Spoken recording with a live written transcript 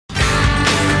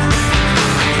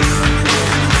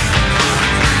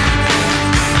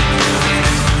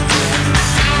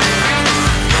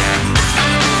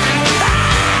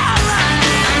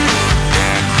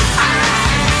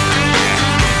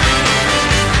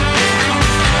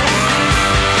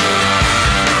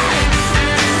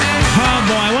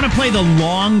to play the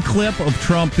long clip of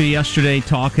Trump yesterday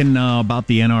talking about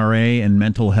the NRA and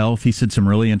mental health. He said some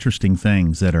really interesting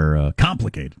things that are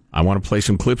complicated. I want to play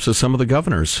some clips of some of the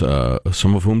governors,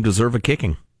 some of whom deserve a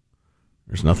kicking.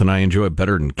 There's nothing I enjoy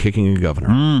better than kicking a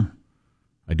governor.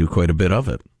 I do quite a bit of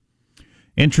it.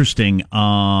 Interesting.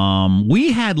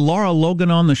 We had Lara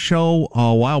Logan on the show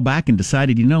a while back and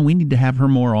decided, we need to have her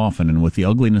more often. And with the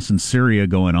ugliness in Syria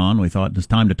going on, we thought it's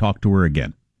time to talk to her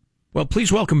again. Well,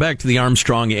 please welcome back to the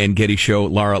Armstrong and Getty Show,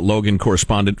 Lara Logan,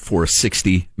 correspondent for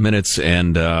 60 Minutes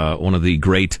and one of the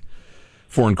great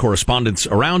foreign correspondents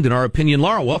around, in our opinion.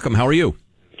 Lara, welcome. How are you?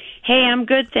 Hey, I'm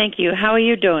good, thank you. How are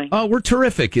you doing? Oh, we're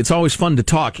terrific. It's always fun to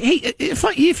talk. Hey,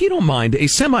 if you don't mind, a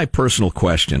semi-personal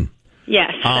question.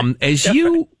 Yes. As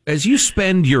you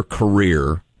spend your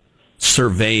career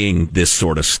surveying this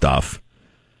sort of stuff,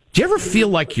 do you ever feel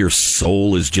like your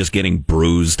soul is just getting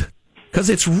bruised? Because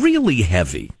it's really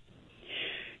heavy.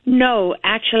 No,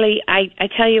 actually, I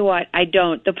tell you what, I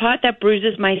don't. The part that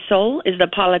bruises my soul is the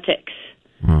politics.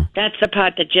 That's the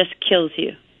part that just kills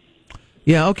you.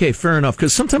 Yeah, okay, fair enough.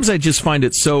 Because sometimes I just find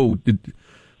it so,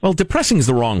 well, depressing is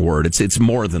the wrong word. It's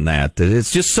more than that.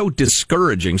 It's just so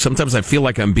discouraging. Sometimes I feel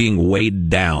like I'm being weighed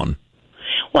down.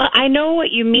 Well, I know what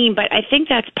you mean, but I think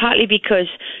that's partly because,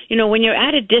 when you're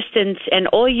at a distance and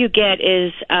all you get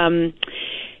is,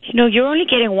 you're only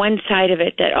getting one side of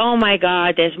it, that, oh my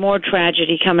God, there's more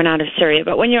tragedy coming out of Syria.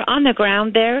 But when you're on the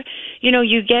ground there,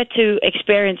 you get to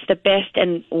experience the best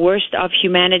and worst of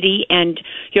humanity, and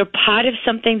you're part of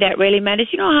something that really matters.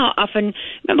 You know how often,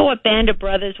 remember what Band of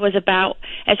Brothers was about?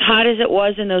 As hard as it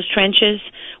was in those trenches,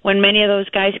 when many of those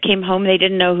guys came home, they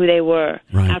didn't know who they were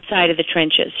outside of the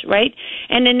trenches, right?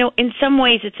 And in some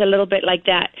ways, it's a little bit like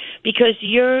that, because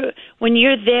when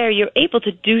you're there, you're able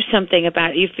to do something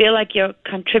about it. You feel like you're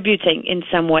contributing in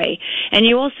some way. And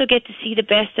you also get to see the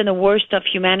best and the worst of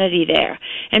humanity there.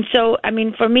 And so,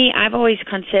 for me, I've always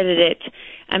considered it,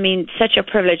 such a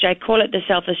privilege. I call it the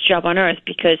selfiest job on earth,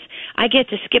 because I get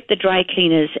to skip the dry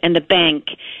cleaners and the bank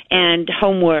and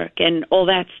homework and all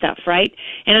that stuff, right?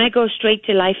 And I go straight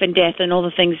to life and death and all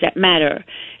the things that matter,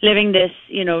 living this,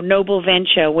 noble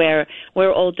venture where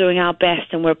we're all doing our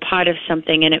best and we're part of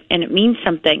something, and it means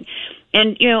something.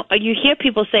 And, you hear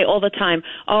people say all the time,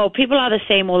 oh, people are the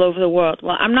same all over the world.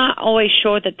 Well, I'm not always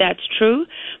sure that that's true,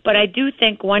 but I do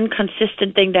think one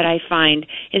consistent thing that I find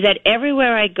is that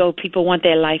everywhere I go, people want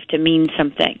their life to mean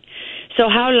something. So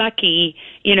how lucky,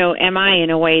 am I in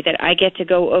a way that I get to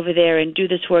go over there and do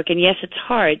this work? And yes, it's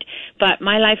hard, but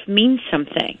my life means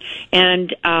something.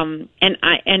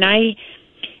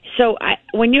 So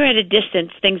when you're at a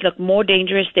distance, things look more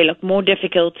dangerous, they look more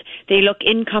difficult, they look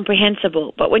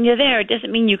incomprehensible. But when you're there, it doesn't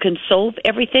mean you can solve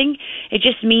everything. It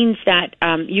just means that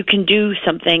you can do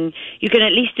something. You can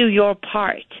at least do your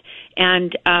part.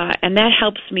 And that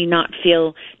helps me not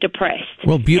feel depressed.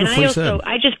 Well, beautifully said.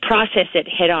 I just process it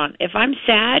head on. If I'm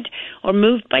sad or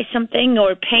moved by something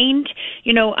or pained,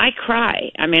 I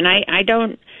cry. I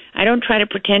don't try to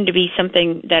pretend to be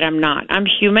something that I'm not. I'm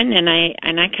human, and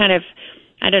I kind of,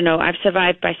 I don't know, I've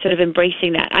survived by sort of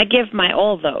embracing that. I give my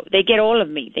all, though. They get all of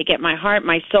me. They get my heart,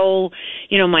 my soul,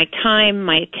 my time,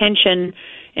 my attention.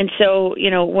 And so,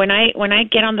 when I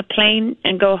get on the plane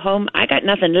and go home, I got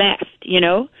nothing left,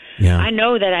 Yeah. I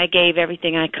know that I gave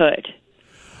everything I could.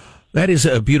 That is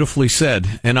beautifully said.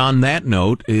 And on that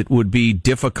note, it would be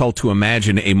difficult to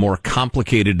imagine a more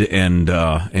complicated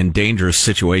and dangerous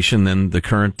situation than the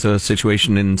current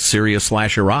situation in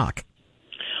Syria/Iraq.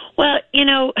 Well,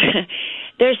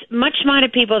 there's much smarter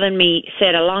people than me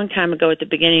said a long time ago at the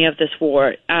beginning of this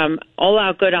war, all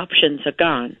our good options are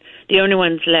gone. The only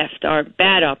ones left are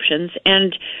bad options.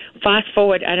 And fast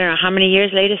forward, I don't know how many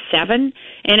years later, 7,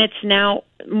 and it's now,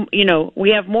 we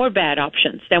have more bad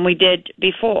options than we did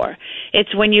before.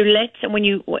 It's when you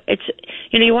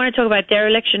you want to talk about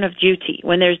dereliction of duty.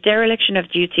 When there's dereliction of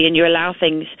duty and you allow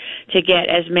things to get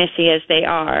as messy as they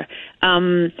are,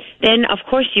 then of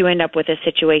course you end up with a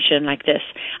situation like this.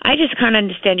 I just can't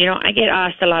understand, I get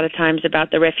asked a lot of times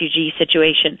about the refugee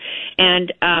situation,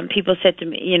 and people said to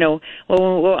me,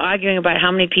 well, we're arguing about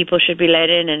how many people should be let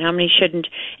in and how many shouldn't.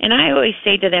 And I always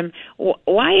say to them,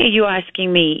 why are you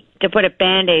asking me to put a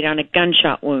Band-Aid on a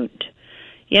gunshot wound?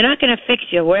 You're not going to fix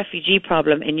your refugee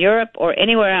problem in Europe or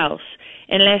anywhere else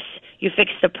unless you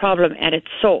fix the problem at its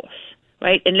source,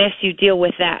 right? Unless you deal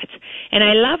with that. And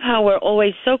I love how we're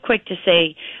always so quick to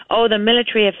say, oh, the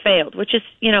military have failed, which is,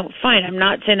 fine. I'm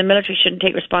not saying the military shouldn't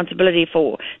take responsibility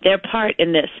for their part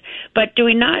in this. But do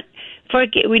we not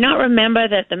remember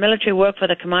that the military work for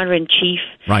the commander-in-chief,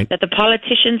 right, that the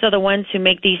politicians are the ones who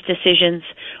make these decisions?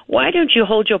 Why don't you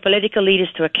hold your political leaders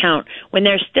to account when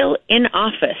they're still in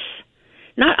office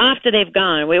not after they've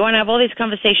gone. We want to have all these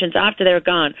conversations after they're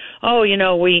gone. Oh,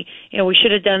 we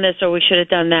should have done this or we should have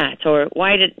done that, or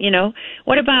why did,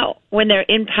 what about when they're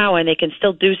in power and they can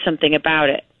still do something about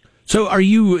it? So are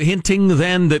you hinting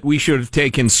then that we should have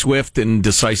taken swift and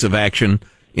decisive action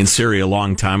in Syria a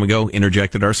long time ago,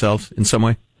 interjected ourselves in some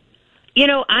way?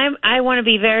 I want to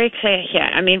be very clear here.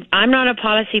 I mean, I'm not a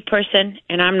policy person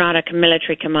and I'm not a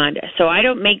military commander, so I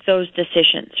don't make those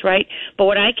decisions, right? But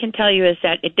what I can tell you is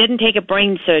that it didn't take a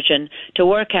brain surgeon to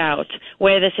work out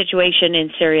where the situation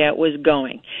in Syria was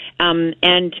going.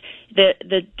 And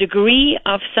the degree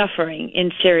of suffering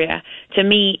in Syria, to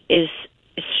me, is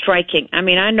striking. I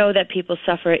mean, I know that people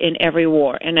suffer in every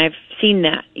war, and I've seen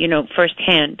that,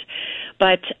 firsthand.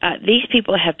 But these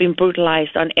people have been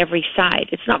brutalized on every side.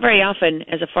 It's not very often,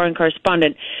 as a foreign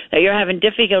correspondent, that you're having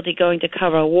difficulty going to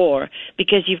cover a war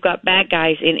because you've got bad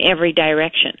guys in every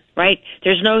direction, right?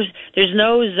 There's no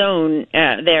zone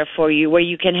there for you where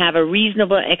you can have a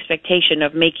reasonable expectation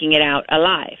of making it out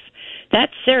alive.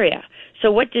 That's Syria.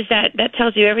 So what does that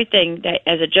tells you everything that,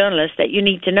 as a journalist, that you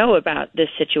need to know about this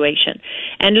situation.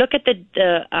 And look at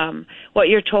the what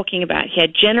you're talking about here,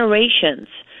 generations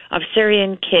of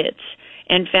Syrian kids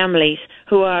and families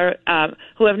who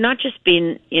have not just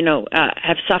been,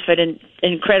 have suffered in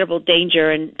incredible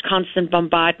danger and constant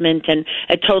bombardment and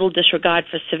a total disregard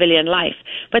for civilian life,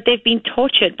 but they've been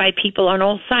tortured by people on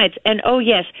all sides. And, oh,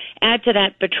 yes, add to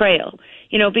that betrayal,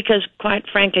 because, quite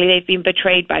frankly, they've been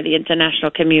betrayed by the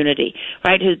international community,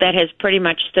 right, that has pretty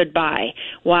much stood by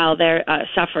while their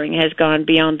suffering has gone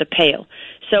beyond the pale.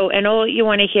 So, and all you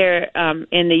want to hear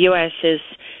in the U.S. is,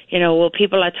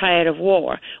 people are tired of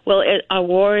war. Well, a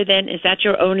war then, is that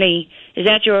your only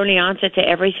answer to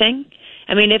everything?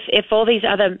 I mean, if all these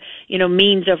other,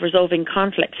 means of resolving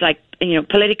conflicts, like,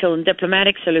 political and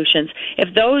diplomatic solutions,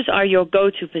 if those are your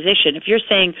go-to position, if you're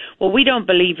saying, well, we don't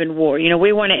believe in war,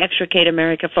 we want to extricate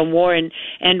America from war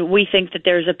and we think that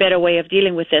there's a better way of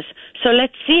dealing with this, so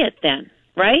let's see it then,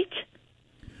 right?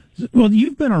 Well,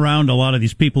 you've been around a lot of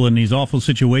these people in these awful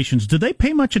situations. Do they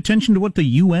pay much attention to what the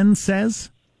UN says?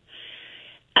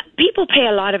 People pay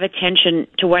a lot of attention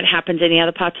to what happens in the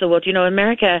other parts of the world.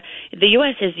 America, the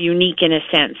U.S. is unique in a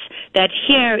sense that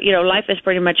here, life is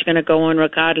pretty much going to go on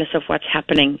regardless of what's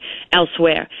happening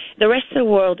elsewhere. The rest of the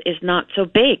world is not so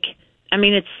big. I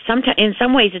mean, in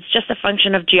some ways, it's just a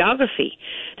function of geography.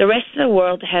 The rest of the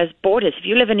world has borders. If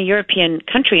you live in a European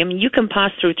country, I mean, you can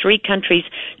pass through 3 countries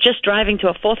just driving to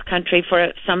a 4th country for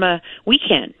a summer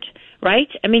weekend, right?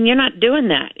 I mean, you're not doing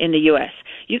that in the U.S.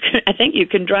 I think you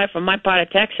can drive from my part of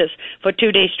Texas for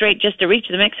 2 days straight just to reach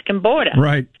the Mexican border.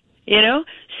 Right.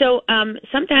 So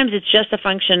sometimes it's just a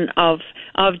function of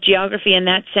geography in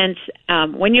that sense.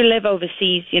 When you live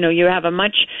overseas, you have a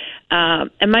much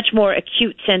more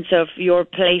acute sense of your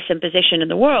place and position in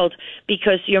the world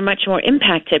because you're much more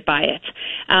impacted by it.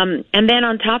 And then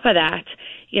on top of that,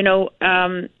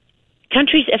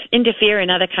 countries interfere in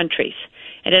other countries.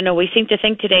 I don't know, we seem to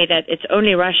think today that it's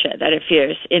only Russia that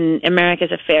interferes in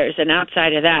America's affairs, and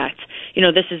outside of that,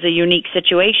 this is a unique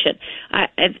situation.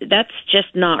 That's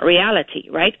just not reality,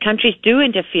 right? Countries do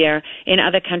interfere in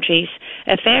other countries'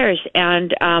 affairs,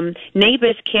 and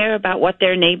neighbors care about what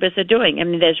their neighbors are doing. I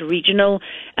mean, there's regional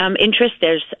interests,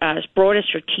 there's broader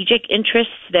strategic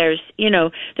interests, there's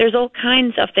all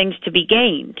kinds of things to be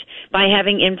gained by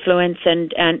having influence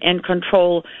and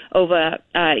control over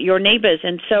your neighbors,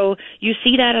 and so you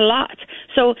see that a lot.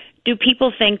 So do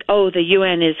people think, oh, the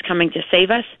UN is coming to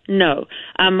save us? No.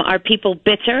 Are people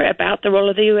bitter about the role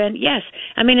of the UN? Yes.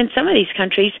 I mean, in some of these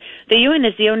countries, the UN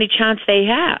is the only chance they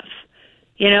have,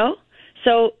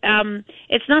 So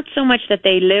it's not so much that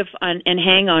they live on and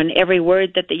hang on every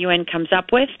word that the UN comes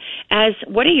up with as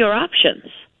what are your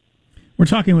options? We're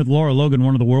talking with Lara Logan,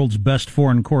 one of the world's best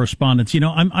foreign correspondents.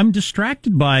 I'm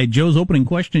distracted by Joe's opening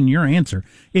question and your answer.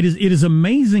 It is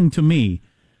amazing to me.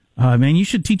 Man, you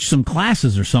should teach some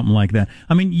classes or something like that.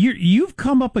 I mean, you've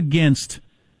come up against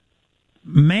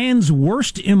man's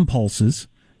worst impulses.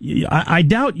 I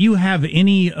doubt you have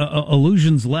any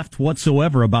illusions left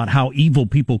whatsoever about how evil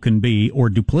people can be or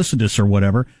duplicitous or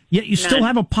whatever, yet you still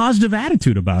have a positive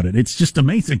attitude about it. It's just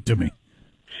amazing to me.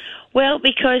 Well,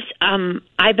 because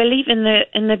I believe in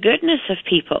the goodness of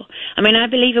people. I mean, I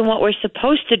believe in what we're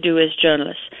supposed to do as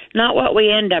journalists, not what we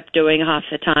end up doing half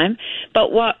the time,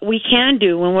 but what we can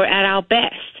do when we're at our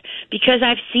best, because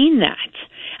I've seen that.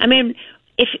 I mean,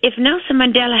 if Nelson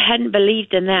Mandela hadn't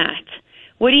believed in that,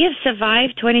 would he have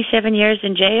survived 27 years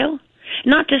in jail?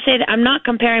 Not to say that I'm not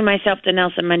comparing myself to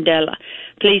Nelson Mandela.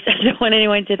 Please, I don't want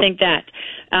anyone to think that,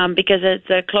 because it's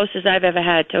the closest I've ever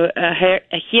had to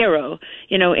a hero,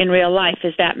 in real life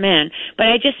is that man. But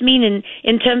I just mean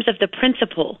in terms of the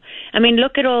principle. I mean,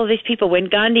 look at all these people. When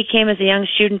Gandhi came as a young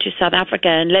student to South Africa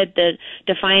and led the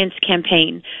defiance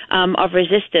campaign of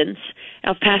resistance,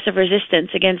 of passive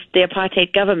resistance against the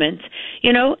apartheid government,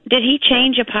 did he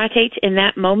change apartheid in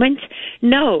that moment?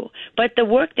 No. But the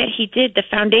work that he did, the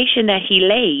foundation that he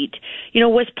laid,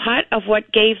 was part of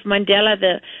what gave Mandela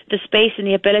the space and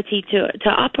the ability to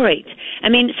operate. I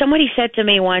mean, somebody said to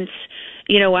me once,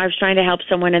 I was trying to help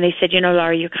someone, and they said,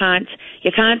 Lara, you can't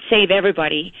save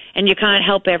everybody, and you can't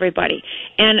help everybody.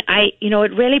 And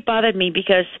it really bothered me,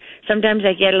 because sometimes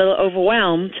I get a little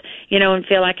overwhelmed, and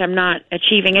feel like I'm not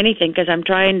achieving anything because I'm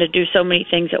trying to do so many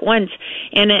things at once.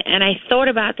 And I thought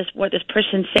about what this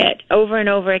person said over and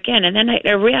over again, and then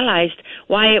I realized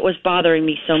why it was bothering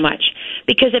me so much.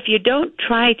 Because if you don't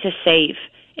try to save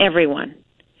everyone,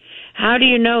 how do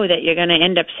you know that you're going to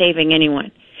end up saving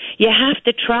anyone? You have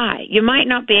to try. You might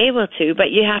not be able to, but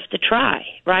you have to try,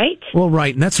 right? Well,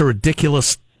 right, and that's a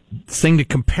ridiculous thing to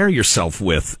compare yourself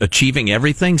with. Achieving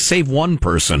everything, save one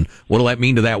person. What will that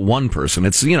mean to that one person?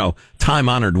 It's,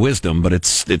 time-honored wisdom, but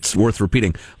it's worth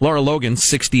repeating. Lara Logan,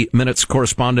 60 Minutes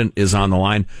correspondent, is on the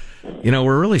line.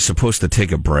 We're really supposed to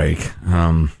take a break.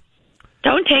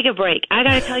 Don't take a break. I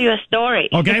got to tell you a story.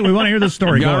 Okay, we want to hear the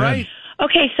story. Go right.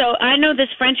 Okay, so I know this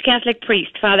French Catholic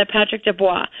priest, Father Patrick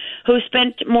Dubois, who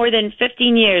spent more than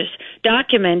 15 years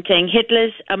documenting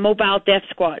Hitler's mobile death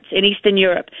squads in Eastern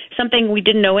Europe, something we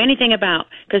didn't know anything about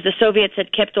because the Soviets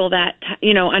had kept all that,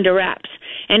 under wraps.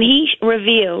 And he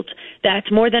revealed that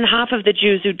more than half of the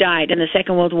Jews who died in the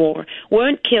Second World War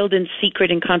weren't killed in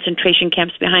secret in concentration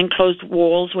camps behind closed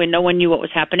walls where no one knew what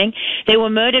was happening. They were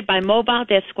murdered by mobile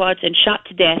death squads and shot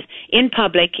to death in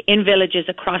public in villages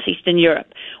across Eastern Europe.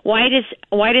 Why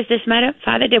does this matter?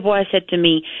 Father Dubois said to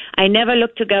me, I never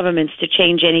look to governments to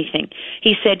change anything.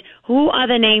 He said, who are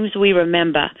the names we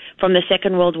remember from the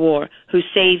Second World War who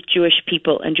saved Jewish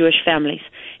people and Jewish families?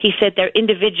 He said they're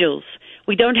individuals.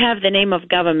 We don't have the name of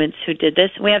governments who did this.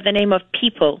 We have the name of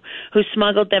people who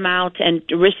smuggled them out and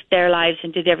risked their lives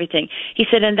and did everything. He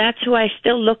said, and that's who I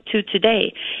still look to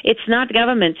today. It's not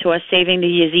governments who are saving the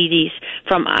Yazidis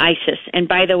from ISIS. And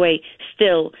by the way,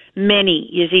 still many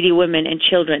Yazidi women and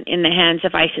children in the hands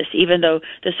of ISIS, even though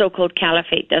the so-called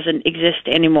caliphate doesn't exist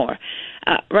anymore.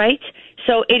 Right?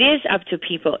 So it is up to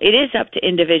people. It is up to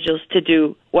individuals to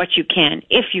do what you can,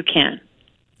 if you can.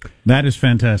 That is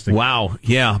fantastic. Wow.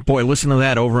 Yeah. Boy, listen to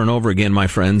that over and over again, my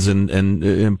friends, and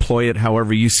employ it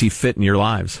however you see fit in your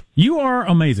lives. You are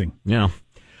amazing. Yeah.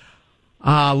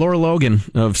 Lara Logan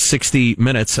of 60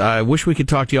 Minutes. I wish we could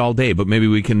talk to you all day, but maybe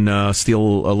we can steal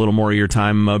a little more of your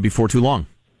time before too long.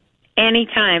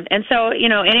 Anytime. And so,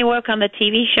 any work on the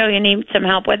TV show, you need some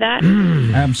help with that?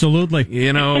 Absolutely.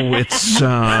 It's,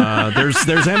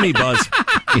 there's Emmy buzz.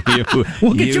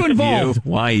 We'll get you involved.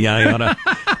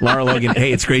 Lara Logan,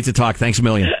 hey, it's great to talk. Thanks a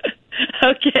million.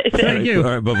 Okay. Thank you.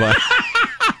 All right, bye-bye.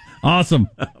 Awesome.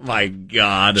 Oh, my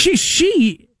God.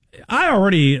 I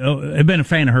already have been a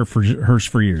fan of hers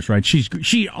for years, right?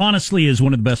 She honestly is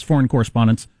one of the best foreign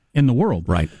correspondents in the world.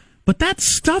 Right. But that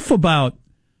stuff about,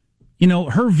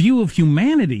 her view of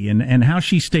humanity and how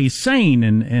she stays sane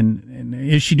and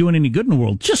is she doing any good in the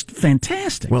world? Just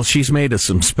fantastic. Well, she's made us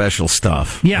some special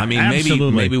stuff. Yeah, I mean,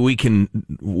 absolutely. maybe we can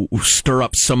stir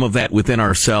up some of that within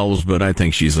ourselves, but I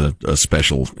think she's a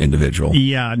special individual.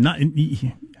 Yeah, I'm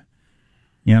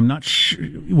not sure.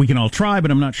 We can all try, but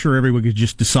I'm not sure everyone could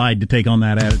just decide to take on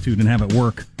that attitude and have it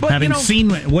work. But, having seen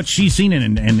what she's seen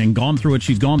and gone through what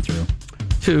she's gone through.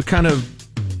 To kind of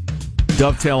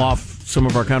dovetail off some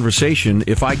of our conversation,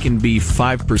 if I can be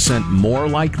 5% more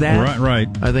like that, right,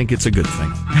 I think it's a good thing.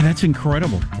 Man, that's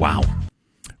incredible. Wow.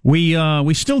 We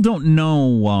still don't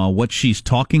know what she's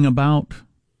talking about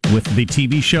with the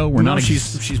TV show.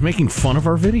 She's making fun of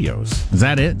our videos. Is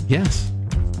that it? Yes.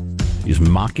 She's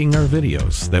mocking our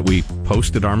videos that we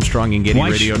post at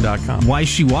ArmstrongandGettyRadio.com. Why is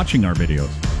she watching our videos?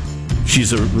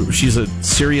 She's a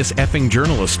serious effing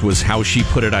journalist, was how she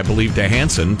put it, I believe, to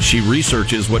Hanson. She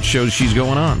researches what shows she's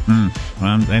going on.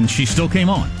 And she still came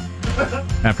on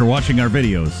after watching our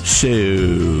videos.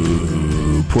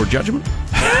 So, poor judgment?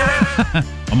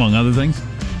 Among other things.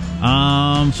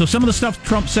 So some of the stuff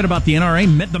Trump said about the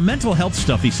NRA, the mental health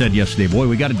stuff he said yesterday, boy,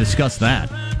 we got to discuss that.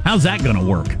 How's that going to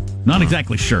work? Not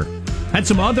exactly sure. Had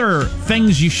some other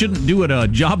things you shouldn't do at a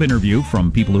job interview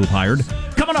from people who've hired.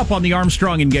 Coming up on the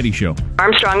Armstrong and Getty Show.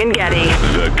 Armstrong and Getty.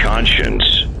 The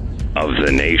conscience of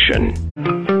the nation.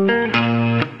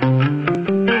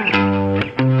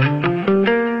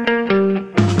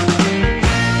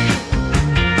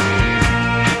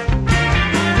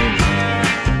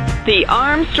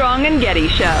 Getty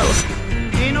Show.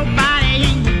 Ain't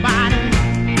nobody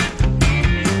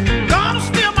gonna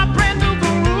steal my brand new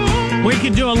groove. We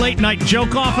could do a late night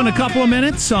joke off in a couple of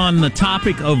minutes on the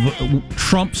topic of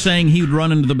Trump saying he would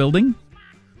run into the building.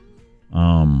 He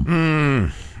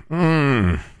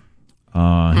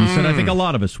said, I think a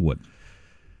lot of us would.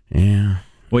 Yeah.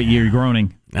 Wait, you're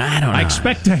groaning. I don't know. I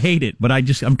expect to hate it, but I'm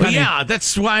kind of... Yeah,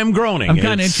 that's why I'm groaning. I'm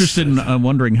kind of interested in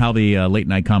wondering how the late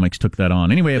night comics took that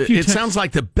on. Anyway, it sounds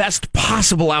like the best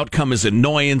possible outcome is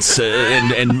annoyance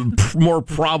and more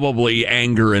probably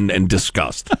anger and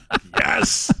disgust.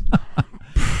 Yes.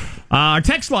 Our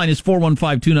text line is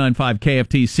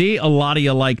 415-295-KFTC. A lot of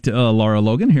you liked Lara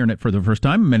Logan, hearing it for the first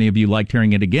time. Many of you liked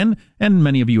hearing it again, and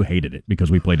many of you hated it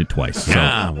because we played it twice.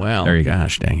 So, well, there you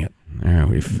gosh, dang it. There,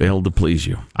 we failed to please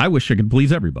you. I wish I could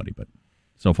please everybody, but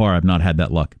so far I've not had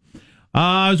that luck.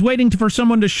 I was waiting for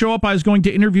someone to show up. I was going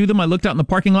to interview them. I looked out in the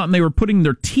parking lot, and they were putting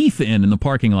their teeth in the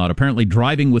parking lot. Apparently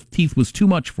driving with teeth was too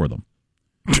much for them.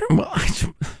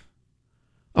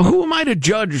 Well, who am I to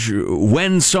judge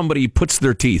when somebody puts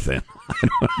their teeth in?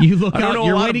 You look out,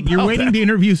 you're waiting to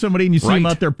interview somebody, and you see them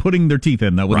out there putting their teeth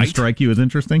in. That wouldn't strike you as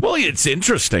interesting? Well, it's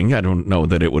interesting. I don't know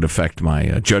that it would affect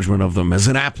my judgment of them as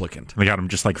an applicant. They got them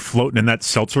just like floating in that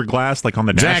seltzer glass, like on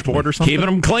the dashboard or something? Keeping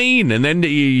them clean, and then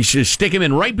you stick them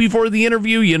in right before the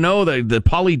interview. You know the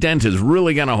poly dent is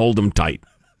really going to hold them tight.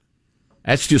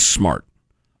 That's just smart.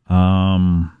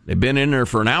 They've been in there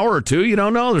for an hour or two. You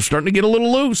don't know. They're starting to get a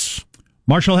little loose.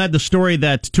 Marshall had the story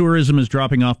that tourism is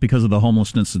dropping off because of the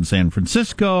homelessness in San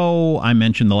Francisco. I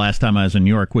mentioned the last time I was in New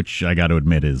York, which I got to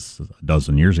admit is a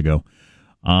dozen years ago.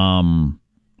 I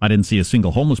didn't see a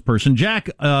single homeless person. Jack,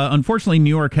 unfortunately,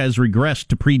 New York has regressed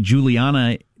to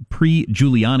pre-Giuliani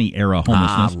era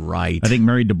homelessness. Right. I think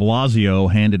Mary de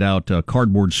Blasio handed out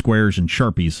cardboard squares and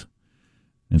Sharpies.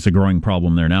 It's a growing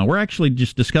problem there now. We're actually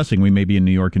just discussing we may be in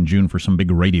New York in June for some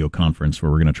big radio conference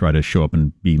where we're going to try to show up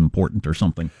and be important or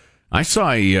something. I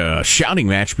saw a shouting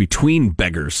match between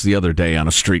beggars the other day on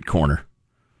a street corner.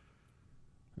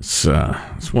 This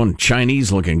one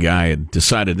Chinese-looking guy had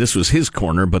decided this was his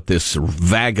corner, but this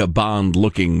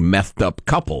vagabond-looking, methed-up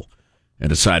couple had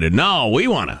decided, no, we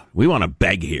want to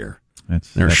beg here.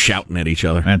 They're shouting at each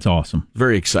other. That's awesome.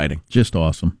 Very exciting. Just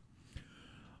awesome.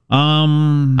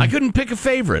 I couldn't pick a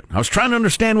favorite. I was trying to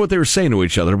understand what they were saying to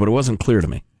each other, but it wasn't clear to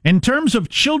me. In terms of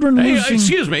children losing...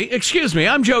 Excuse me,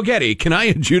 I'm Joe Getty. Can I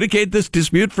adjudicate this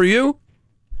dispute for you?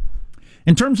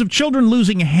 In terms of children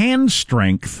losing hand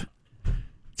strength,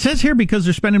 it says here because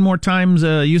they're spending more time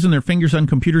using their fingers on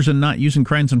computers and not using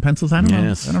crayons and pencils. I don't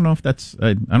know. I don't know if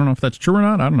that's true or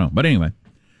not. I don't know. But anyway,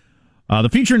 the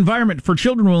future environment for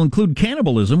children will include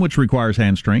cannibalism, which requires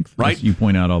hand strength, right? As you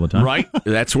point out all the time. Right.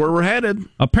 That's where we're headed.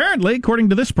 Apparently, according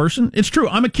to this person, it's true.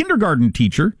 I'm a kindergarten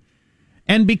teacher.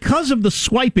 And because of the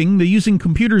swiping, the using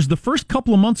computers, the first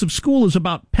couple of months of school is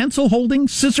about pencil holding,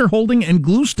 scissor holding, and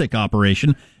glue stick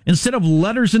operation instead of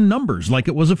letters and numbers like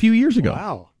it was a few years ago.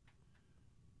 Wow.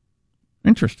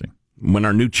 Interesting. When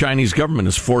our new Chinese government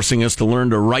is forcing us to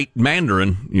learn to write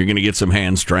Mandarin, you're going to get some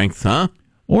hand strength, huh?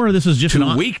 Or this is just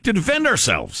too weak to defend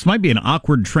ourselves. This might be an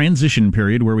awkward transition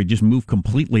period where we just move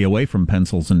completely away from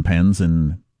pencils and pens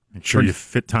and... Make sure you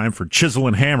fit time for chisel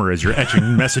and hammer as you're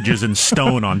etching messages in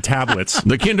stone on tablets.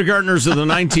 The kindergartners of the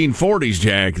 1940s,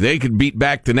 Jack, they could beat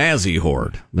back the Nazi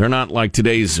horde. They're not like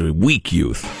today's weak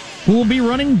youth. Who will be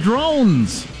running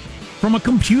drones from a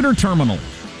computer terminal.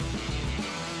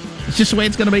 It's just the way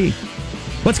it's going to be.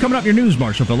 What's coming up in your news,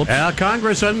 Marshall Phillips?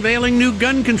 Congress unveiling new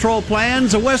gun control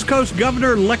plans, a West Coast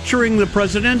governor lecturing the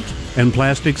president, and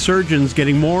plastic surgeons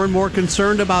getting more and more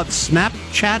concerned about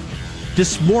Snapchat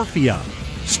dysmorphia.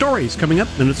 Stories coming up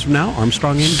minutes from now.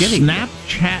 Armstrong and Getty.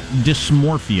 Snapchat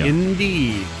dysmorphia.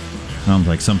 Indeed. Sounds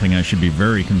like something I should be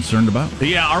very concerned about.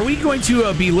 Yeah, are we going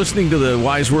to be listening to the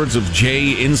wise words of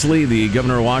Jay Inslee, the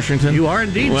governor of Washington? You are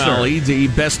indeed, sir. Well, he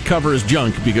best cover his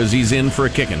junk because he's in for a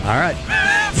kicking. All right.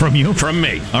 From you? From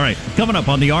me. All right. Coming up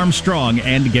on the Armstrong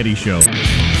and Getty Show.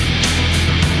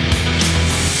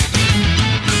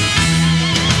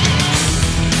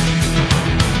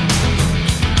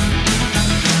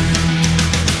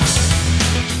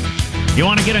 You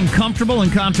want to get uncomfortable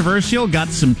and controversial? Got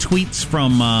some tweets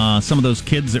from some of those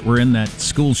kids that were in that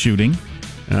school shooting.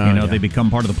 They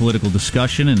become part of the political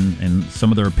discussion and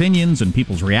some of their opinions and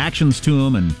people's reactions to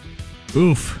them. And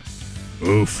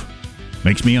oof,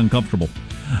 makes me uncomfortable.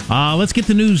 Let's get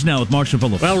the news now with Marshall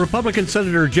Phillips. Well, Republican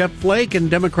Senator Jeff Flake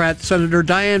and Democrat Senator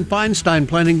Dianne Feinstein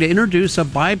planning to introduce a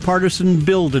bipartisan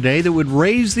bill today that would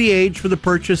raise the age for the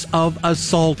purchase of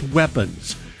assault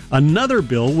weapons. Another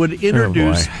bill would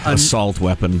introduce assault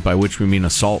weapon, by which we mean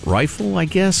assault rifle, I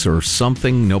guess, or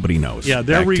something. Nobody knows. Yeah,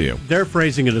 they're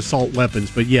phrasing it assault weapons,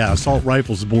 but yeah, assault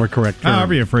rifles is more correct term.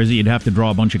 However you phrase it, you'd have to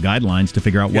draw a bunch of guidelines to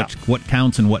figure out what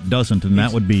counts and what doesn't, and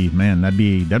that would be,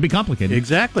 that'd be complicated.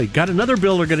 Exactly. Got another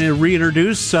bill they're going to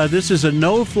reintroduce. This is a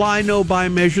no-fly, no-buy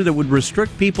measure that would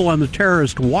restrict people on the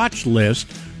terrorist watch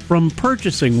list from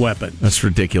purchasing weapons. That's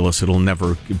ridiculous. It'll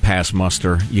never pass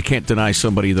muster. You can't deny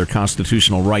somebody their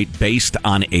constitutional right based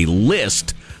on a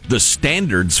list, the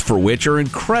standards for which are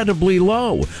incredibly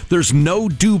low. There's no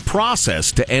due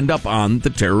process to end up on the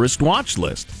terrorist watch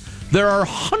list. There are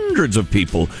hundreds of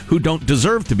people who don't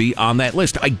deserve to be on that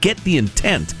list. I get the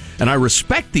intent, and I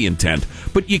respect the intent,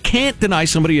 but you can't deny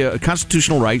somebody a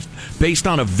constitutional right based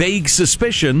on a vague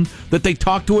suspicion that they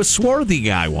talked to a swarthy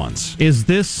guy once. Is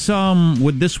this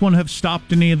would this one have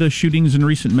stopped any of the shootings in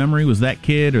recent memory? Was that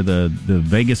kid or the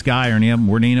Vegas guy or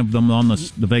were any of them on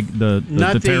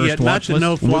the terrorist watch list?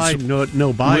 No fly,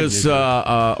 no buy. Was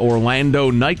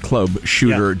Orlando nightclub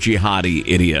shooter jihadi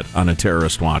idiot on a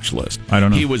terrorist watch list? I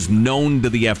don't know. He was known to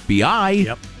the FBI.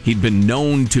 Yep. He'd been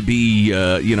known to be,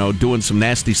 doing some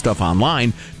nasty stuff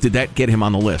online. Did that get him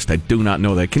on the list? I do not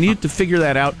know that. Can you figure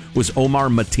that out? Was Omar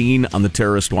Mateen on the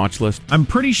terrorist watch list? I'm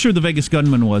pretty sure the Vegas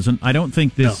gunman wasn't. I don't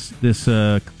think this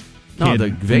kid. No, the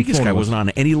Vegas guy wasn't on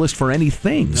any list for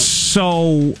anything.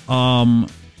 So,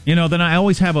 then I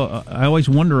always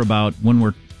wonder about when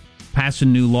we're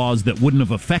passing new laws that wouldn't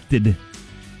have affected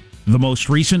the most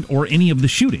recent or any of the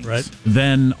shootings. Right.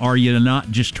 Then are you not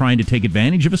just trying to take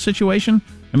advantage of a situation?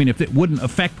 I mean, if it wouldn't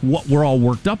affect what we're all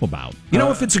worked up about.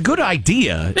 If it's a good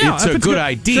idea, it's a good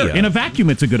idea. Sure. In a vacuum,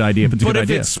 it's a good idea if it's a good idea.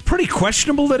 But if it's pretty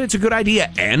questionable that it's a good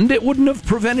idea and it wouldn't have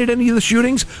prevented any of the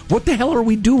shootings, what the hell are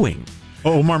we doing?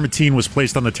 Omar Mateen was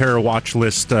placed on the terror watch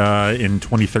list in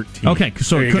 2013. Okay,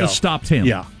 so it could have stopped him.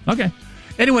 Yeah. Okay.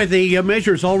 Anyway, the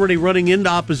measure is already running into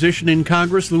opposition in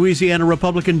Congress. Louisiana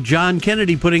Republican John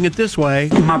Kennedy putting it this way.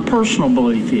 My personal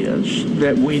belief is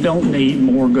that we don't need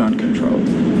more gun control.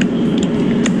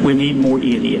 We need more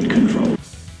idiot control.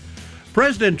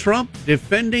 President Trump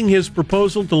defending his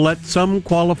proposal to let some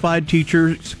qualified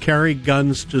teachers carry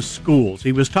guns to schools.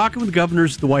 He was talking with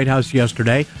governors at the White House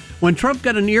yesterday when Trump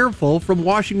got an earful from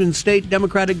Washington State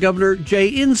Democratic Governor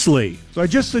Jay Inslee. So I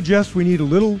just suggest we need a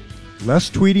little less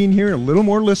tweeting here, a little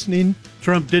more listening.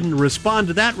 Trump didn't respond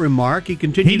to that remark. He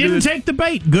continued. He didn't take the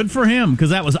bait. Good for him, because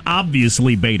that was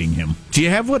obviously baiting him. Do you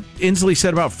have what Inslee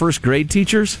said about first grade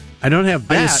teachers? I don't have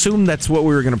that. I assumed that's what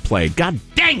we were going to play. God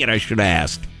dang it, I should have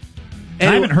asked. I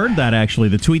haven't heard that, actually.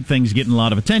 The tweet thing's getting a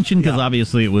lot of attention because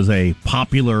obviously it was a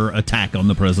popular attack on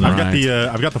the president.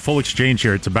 I've got the full exchange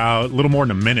here. It's about a little more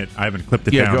than a minute. I haven't clipped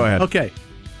it down. Yeah, go ahead. Okay.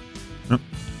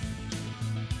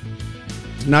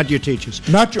 Not your teachers.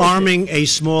 Arming a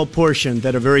small portion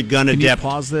that are very gun adept. Can you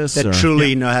pause this? That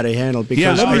truly know how to handle.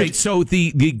 Because all right. So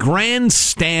the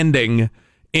grandstanding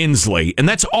Inslee, and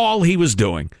that's all he was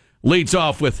doing, leads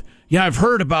off with, I've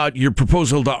heard about your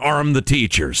proposal to arm the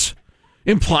teachers,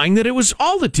 implying that it was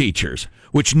all the teachers,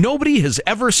 which nobody has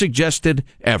ever suggested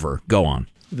ever. Go on.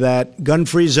 That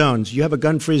gun-free zones, you have a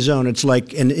gun-free zone, it's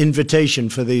like an invitation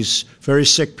for these very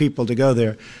sick people to go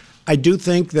there. I do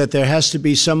think that there has to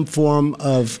be some form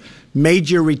of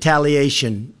major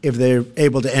retaliation if they're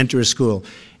able to enter a school.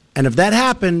 And if that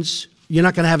happens, you're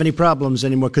not going to have any problems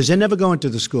anymore because they're never going to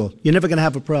the school. You're never going to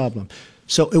have a problem.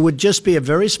 So it would just be a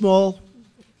very small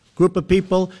group of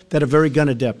people that are very gun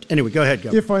adept. Anyway, go ahead,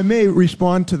 Governor. If I may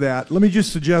respond to that, let me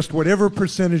just suggest whatever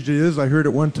percentage it is. I heard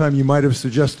at one time you might have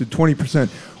suggested 20%.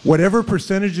 Whatever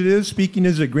percentage it is, speaking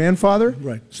as a grandfather,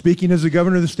 speaking as a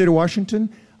governor of the state of Washington,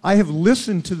 I have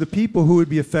listened to the people who would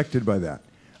be affected by that.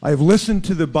 I have listened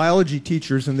to the biology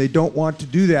teachers, and they don't want to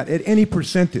do that at any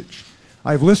percentage.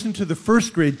 I've listened to the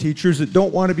first grade teachers that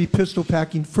don't want to be pistol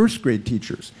packing first grade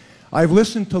teachers. I've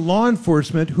listened to law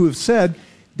enforcement who have said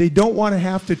they don't want to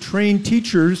have to train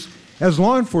teachers as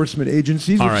law enforcement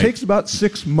agencies, which takes about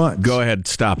 6 months. Go ahead,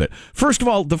 stop it. First of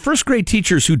all, the first grade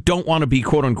teachers who don't want to be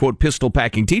quote-unquote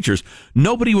pistol-packing teachers,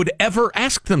 nobody would ever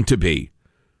ask them to be.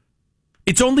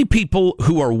 It's only people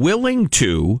who are willing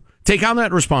to take on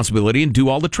that responsibility and do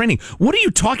all the training. What are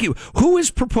you talking? Who is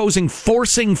proposing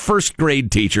forcing first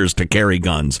grade teachers to carry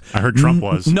guns? I heard Trump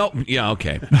was. No, yeah,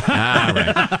 okay. All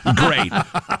right. Great.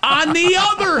 On the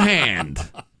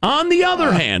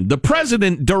other hand, the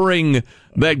president during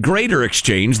that greater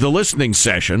exchange, the listening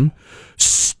session,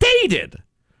 stated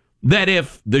that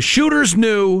if the shooters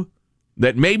knew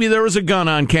that maybe there was a gun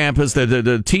on campus, that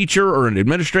the teacher or an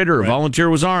administrator or volunteer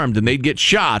was armed and they'd get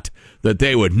shot, that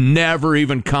they would never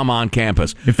even come on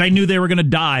campus. If they knew they were going to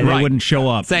die, they wouldn't show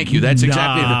up. Thank you. That's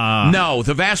exactly it. No,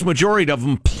 the vast majority of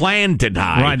them plan to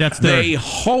die. Right, they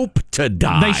hope to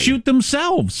die. They shoot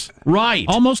themselves. Right.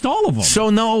 Almost all of them. So,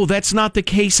 no, that's not the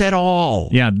case at all.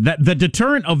 Yeah, the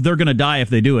deterrent of they're going to die if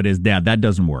they do it is, Dad, that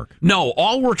doesn't work. No,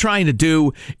 all we're trying to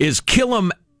do is kill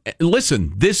them.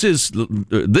 Listen, this is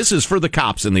for the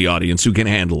cops in the audience who can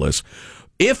handle this.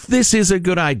 If this is a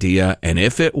good idea, and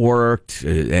if it worked,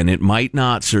 and it might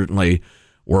not, certainly,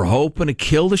 we're hoping to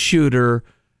kill the shooter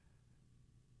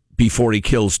before he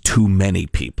kills too many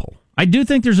people. I do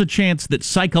think there's a chance that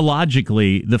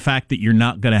psychologically, the fact that you're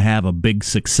not going to have a big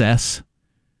success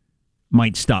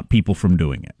might stop people from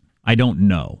doing it. I don't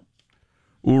know.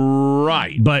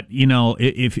 Right. But,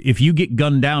 if you get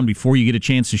gunned down before you get a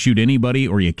chance to shoot anybody,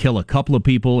 or you kill a couple of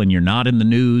people and you're not in the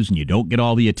news and you don't get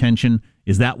all the attention,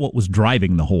 is that what was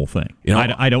driving the whole thing?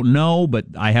 I don't know, but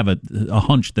I have a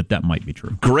hunch that might be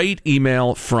true. Great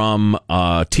email from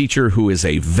a teacher who is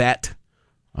a vet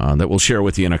that we'll share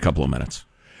with you in a couple of minutes.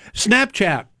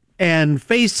 Snapchat and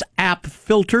face app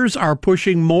filters are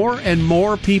pushing more and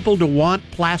more people to want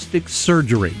plastic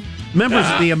surgery. Members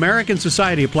of the American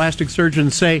Society of Plastic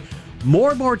Surgeons say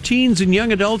more and more teens and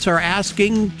young adults are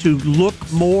asking to look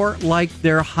more like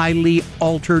their highly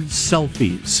altered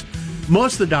selfies.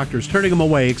 Most of the doctors turning them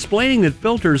away, explaining that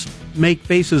filters make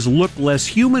faces look less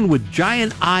human with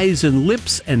giant eyes and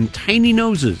lips and tiny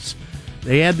noses.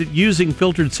 They add that using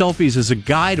filtered selfies as a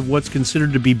guide of what's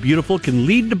considered to be beautiful can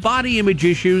lead to body image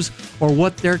issues or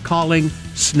what they're calling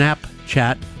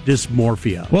Snapchat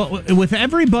dysmorphia. Well, with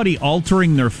everybody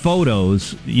altering their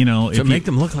photos, to make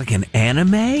them look like an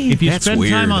anime? If you spend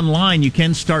time online, you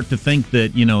can start to think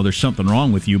that, there's something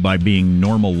wrong with you by being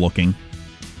normal looking.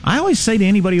 I always say to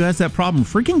anybody who has that problem,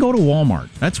 freaking go to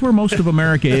Walmart. That's where most of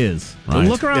America is. Right.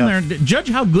 Look around there and judge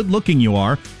how good looking you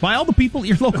are by all the people at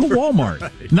your local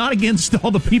Walmart, not against all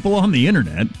the people on the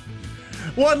internet.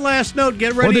 One last note,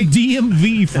 get ready. Or the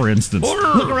DMV, for instance.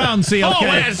 Look around and see, okay. Oh,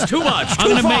 that's too much. I'm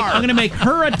going to make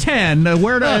her a 10,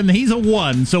 and he's a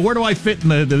 1, so where do I fit in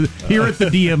the here at the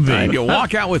DMV? And you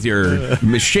walk out with your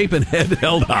misshapen head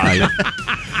held high.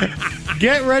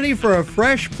 Get ready for a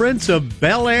Fresh Prince of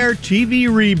Bel-Air TV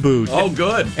reboot. Oh,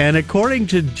 good. And according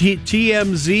to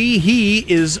TMZ, he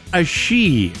is a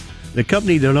she. The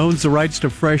company that owns the rights to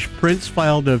Fresh Prince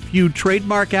filed a few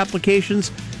trademark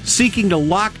applications seeking to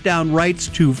lock down rights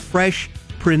to Fresh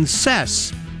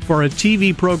Princess for a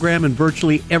TV program in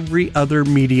virtually every other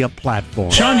media platform.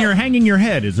 Sean, you're hanging your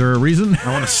head. Is there a reason?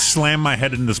 I want to slam my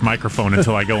head into this microphone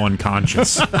until I go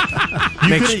unconscious.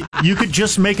 You could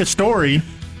just make a story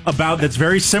that's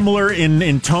very similar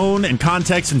in tone and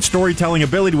context and storytelling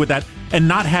ability with that, and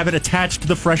not have it attached to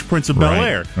the Fresh Prince of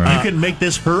Bel-Air. Right. You can make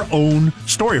this her own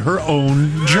story, her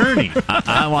own journey.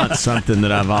 I want something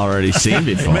that I've already seen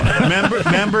before.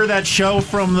 Remember that show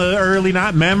from the early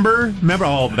night? Remember?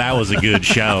 Oh, that was a good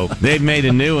show. They've made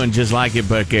a new one just like it,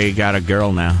 but they got a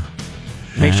girl now.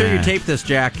 Make sure you tape this,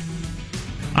 Jack.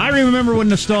 I remember when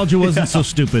nostalgia wasn't so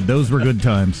stupid. Those were good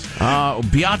times.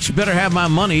 Biatch better have my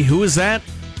money. Who is that?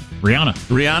 Rihanna.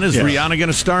 Is Rihanna going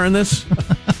to star in this?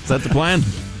 Is that the plan?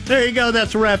 There you go.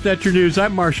 That's a wrap. That's your news.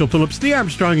 I'm Marshall Phillips, the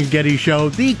Armstrong and Getty Show,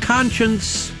 the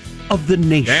conscience of the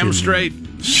nation. Damn straight.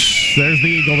 There's the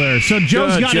eagle there. So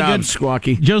Joe's Good got job, a good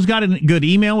Squawky. Joe's got a good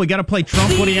email. We got to play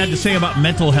Trump. What he had to say about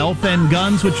mental health and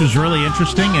guns, which was really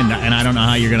interesting. And I don't know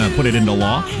how you're going to put it into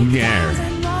law. Yeah.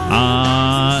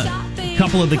 A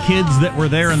couple of the kids that were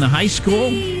there in the high school,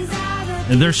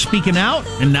 and they're speaking out,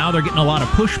 and now they're getting a lot of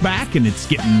pushback, and it's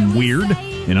getting weird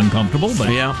and uncomfortable. But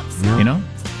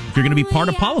if you're going to be part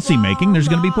of policy making, there's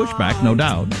going to be pushback, no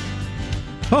doubt.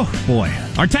 Oh boy!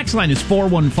 Our text line is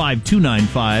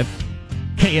 415-295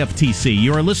 KFTC.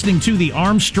 You are listening to the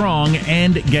Armstrong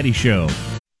and Getty Show.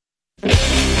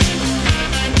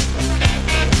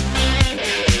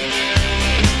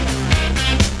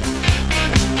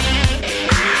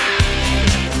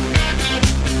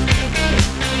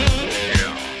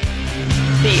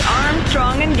 The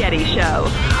Armstrong and Getty Show.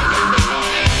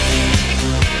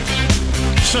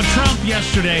 So Trump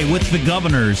yesterday with the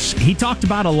governors, he talked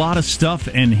about a lot of stuff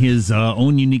and his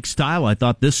own unique style. I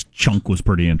thought this chunk was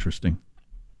pretty interesting.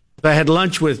 I had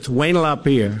lunch with Wayne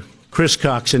LaPierre, Chris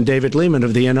Cox, and David Lehman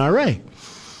of the NRA.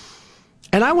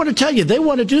 And I want to tell you, they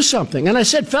want to do something. And I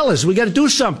said, fellas, we got to do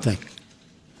something.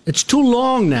 It's too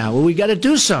long now. We got to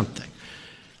do something.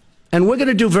 And we're going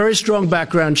to do very strong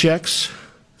background checks.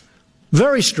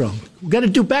 Very strong. We've got to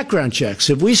do background checks.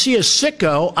 If we see a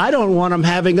sicko, I don't want him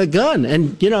having a gun.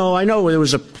 And, I know there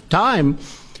was a time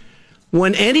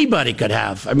when anybody could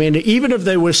have. I mean, even if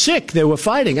they were sick, they were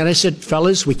fighting. And I said,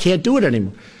 fellas, we can't do it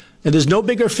anymore. And there's no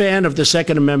bigger fan of the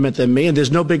Second Amendment than me, and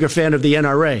there's no bigger fan of the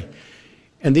NRA.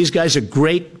 And these guys are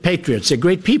great patriots. They're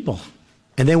great people.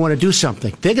 And they want to do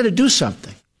something. They're going to do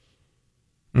something.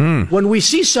 When we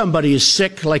see somebody is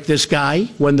sick like this guy,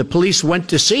 when the police went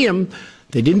to see him,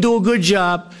 they didn't do a good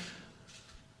job,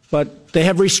 but they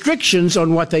have restrictions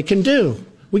on what they can do.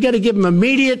 We got to give them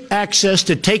immediate access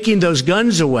to taking those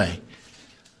guns away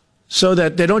so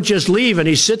that they don't just leave and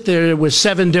he sit there with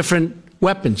 7 different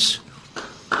weapons.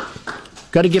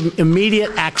 Got to give them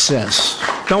immediate access.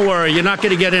 Don't worry, you're not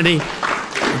going to get any.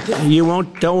 You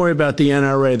won't. Don't worry about the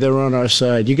NRA. They're on our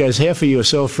side. You guys, half of you are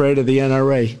so afraid of the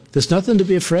NRA. There's nothing to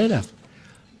be afraid of.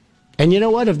 And you know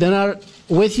what? If they're not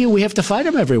with you, we have to fight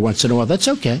them every once in a while. That's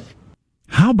okay.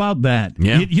 How about that?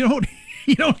 Yeah.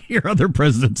 You don't hear other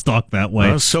presidents talk that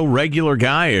way. So regular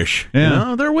guy-ish.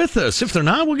 Yeah. They're with us. If they're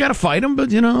not, we got to fight them.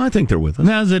 But, I think they're with us.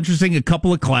 That was interesting. A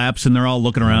couple of claps, and they're all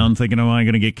looking around thinking, am I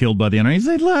going to get killed by the NRA? He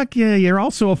said, look, you're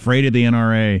also afraid of the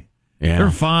NRA. Yeah.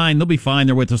 They're fine. They'll be fine.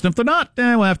 They're with us. And if they're not,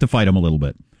 we'll have to fight them a little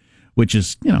bit. Which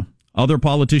is, other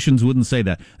politicians wouldn't say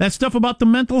that. That stuff about the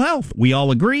mental health, we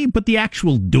all agree, but the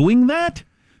actual doing that?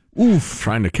 Oof.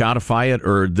 Trying to codify it,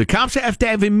 or the cops have to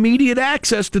have immediate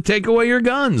access to take away your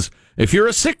guns. If you're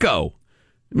a sicko,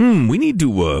 we need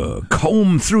to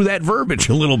comb through that verbiage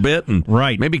a little bit and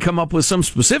maybe come up with some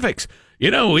specifics.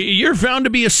 You're found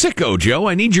to be a sicko, Joe.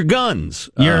 I need your guns.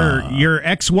 Your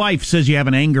ex-wife says you have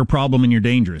an anger problem and you're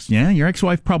dangerous. Yeah, your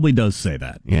ex-wife probably does say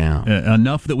that. Yeah.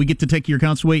 Enough that we get to take your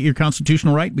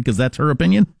constitutional right because that's her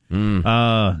opinion?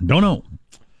 Don't know.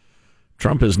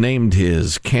 Trump has named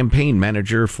his campaign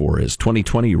manager for his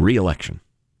 2020 re-election.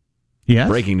 Yes?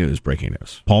 Breaking news.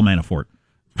 Paul Manafort.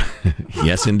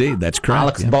 Yes, indeed. That's correct.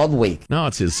 Alex Baldwin. No,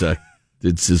 it's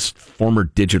his former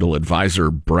digital advisor,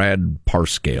 Brad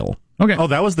Parscale. Okay. Oh,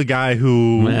 that was the guy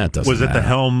who was at the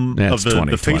helm of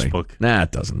the Facebook. Nah,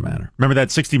 it doesn't matter. Remember that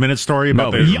 60 Minutes story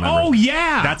about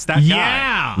yeah. That's that guy.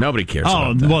 Yeah. Nobody cares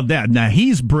about that. Well,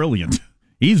 he's brilliant.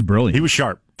 He's brilliant. He was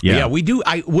sharp. Yeah, we do.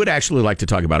 I would actually like to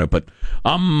talk about it, but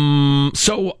we'll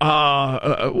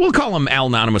call him Al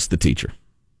Anonymous, the teacher.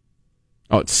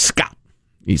 Oh, it's Scott.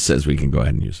 He says we can go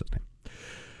ahead and use his name.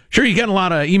 Sure, you get a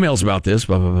lot of emails about this.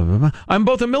 Blah, blah, blah, blah, blah. I'm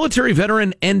both a military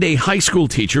veteran and a high school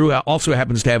teacher who also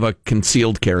happens to have a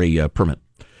concealed carry permit.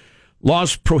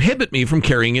 Laws prohibit me from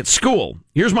carrying at school.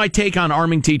 Here's my take on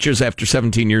arming teachers after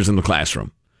 17 years in the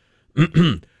classroom.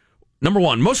 Number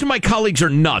one, most of my colleagues are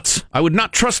nuts. I would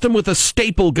not trust them with a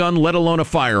staple gun, let alone a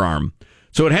firearm.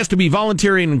 So it has to be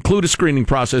voluntary and include a screening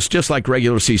process, just like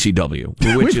regular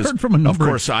CCW, which is, of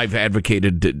course, I've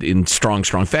advocated in strong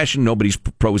fashion. Nobody's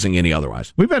proposing any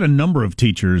otherwise. We've had a number of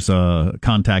teachers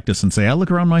contact us and say, I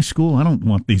look around my school, I don't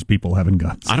want these people having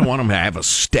guns. I don't want them to have a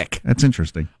stick. That's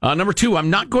interesting. Number two, I'm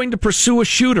not going to pursue a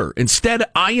shooter. Instead,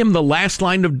 I am the last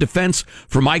line of defense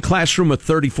for my classroom of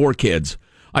 34 kids.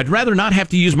 I'd rather not have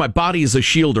to use my body as a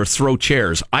shield or throw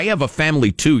chairs. I have a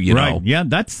family, too, you know. Right, yeah,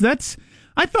 that's...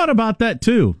 I thought about that,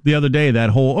 too, the other day, that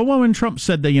whole... when Trump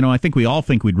said that, I think we all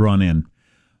think we'd run in.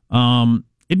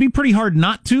 It'd be pretty hard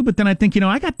not to, but then I think,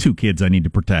 I got 2 kids I need to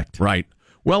protect. Right.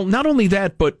 Well, not only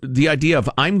that, but the idea of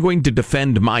I'm going to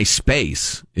defend my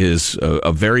space is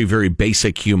a very, very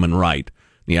basic human right.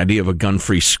 The idea of a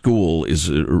gun-free school is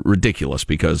ridiculous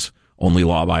because only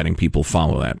law-abiding people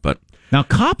follow that. But now,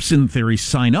 cops, in theory,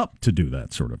 sign up to do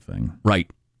that sort of thing. Right.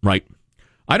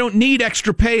 I don't need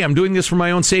extra pay. I'm doing this for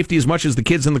my own safety as much as the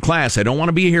kids in the class. I don't want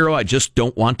to be a hero. I just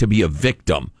don't want to be a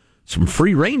victim. Some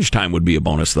free range time would be a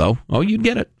bonus, though. Oh, you'd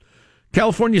get it.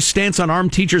 California's stance on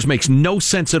armed teachers makes no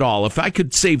sense at all. If I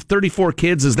could save 34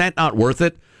 kids, is that not worth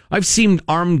it? I've seen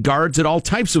armed guards at all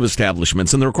types of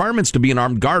establishments, and the requirements to be an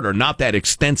armed guard are not that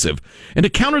extensive. And to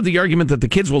counter the argument that the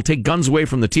kids will take guns away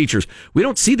from the teachers, we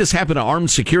don't see this happen to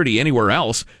armed security anywhere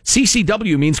else.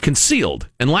 CCW means concealed.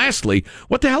 And lastly,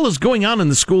 what the hell is going on in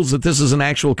the schools that this is an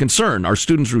actual concern? Are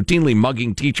students routinely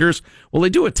mugging teachers? Well, they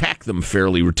do attack them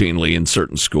fairly routinely in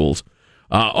certain schools.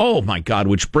 Oh, my God,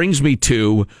 which brings me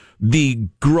to the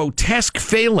grotesque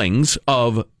failings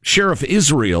of Sheriff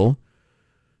Israel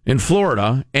in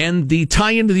Florida and the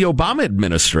tie into the Obama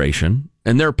administration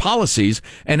and their policies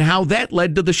and how that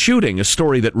led to the shooting, a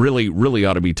story that really, really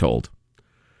ought to be told.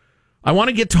 I want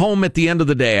to get home at the end of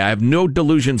the day. I have no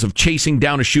delusions of chasing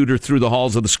down a shooter through the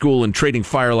halls of the school and trading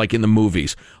fire like in the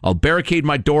movies. I'll barricade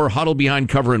my door, huddle behind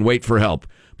cover, and wait for help.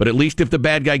 But at least if the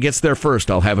bad guy gets there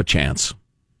first, I'll have a chance.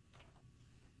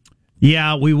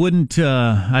 Yeah, we wouldn't,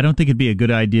 I don't think it'd be a good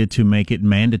idea to make it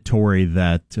mandatory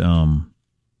that,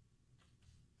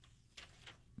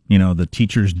 the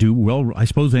teachers do, well, I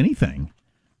suppose anything.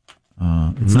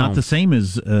 It's not the same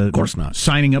as of course not.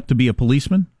 Signing up to be a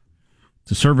policeman,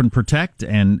 to serve and protect,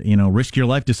 and risk your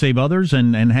life to save others,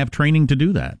 and have training to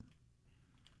do that.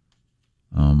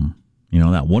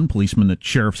 That one policeman, that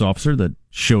sheriff's officer that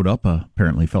showed up,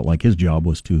 apparently felt like his job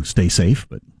was to stay safe,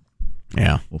 but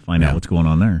yeah, we'll find out what's going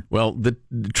on there. Well,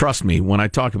 trust me, when I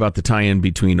talk about the tie-in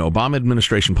between Obama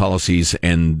administration policies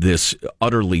and this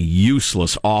utterly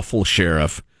useless, awful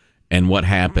sheriff and what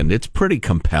happened, it's pretty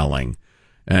compelling.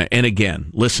 And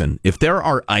again, listen, if there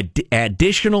are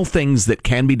additional things that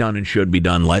can be done and should be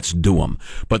done, let's do them.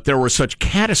 But there were such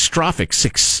catastrophic,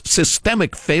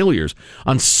 systemic failures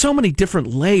on so many different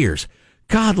layers.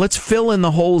 God, let's fill in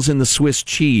the holes in the Swiss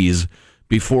cheese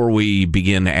before we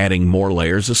begin adding more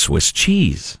layers of Swiss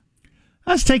cheese.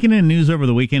 I was taking in news over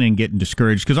the weekend and getting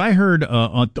discouraged because I heard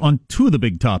on two of the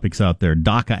big topics out there,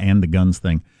 DACA and the guns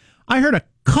thing, I heard a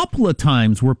couple of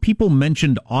times where people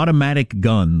mentioned automatic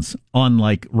guns on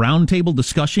like roundtable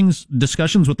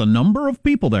discussions with a number of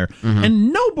people there,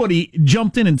 and nobody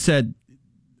jumped in and said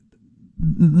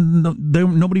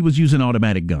nobody was using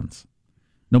automatic guns.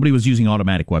 Nobody was using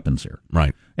automatic weapons here.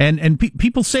 Right. And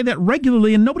people say that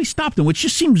regularly, and nobody stopped them, which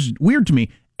just seems weird to me.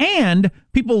 And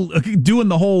people doing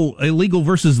the whole illegal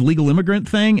versus legal immigrant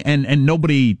thing, and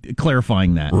nobody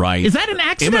clarifying that. Right. Is that an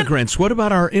accident? Immigrants. What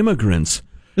about our immigrants?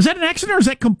 Is that an accident, or is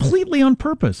that completely on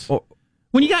purpose?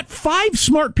 When you got 5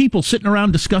 smart people sitting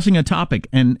around discussing a topic,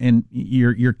 and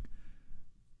you're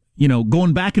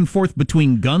going back and forth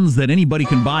between guns that anybody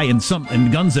can buy and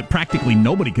guns that practically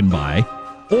nobody can buy,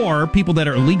 or people that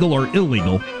are legal or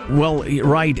illegal. Well,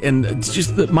 right, and it's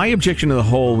just my objection to the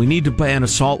whole we need to ban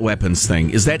assault weapons thing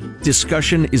is that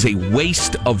discussion is a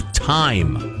waste of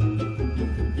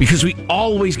time. Because we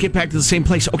always get back to the same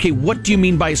place. Okay, what do you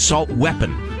mean by assault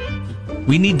weapon?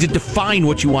 We need to define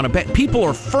what you want to ban. People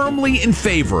are firmly in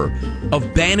favor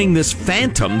of banning this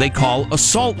phantom they call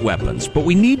assault weapons, but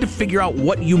we need to figure out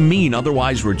what you mean,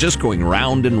 otherwise we're just going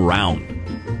round and round.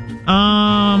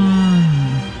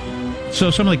 So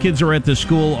some of the kids who are at this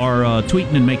school are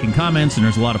tweeting and making comments, and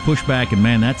there's a lot of pushback, and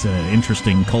man, that's an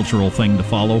interesting cultural thing to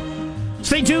follow.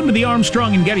 Stay tuned to the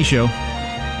Armstrong and Getty Show.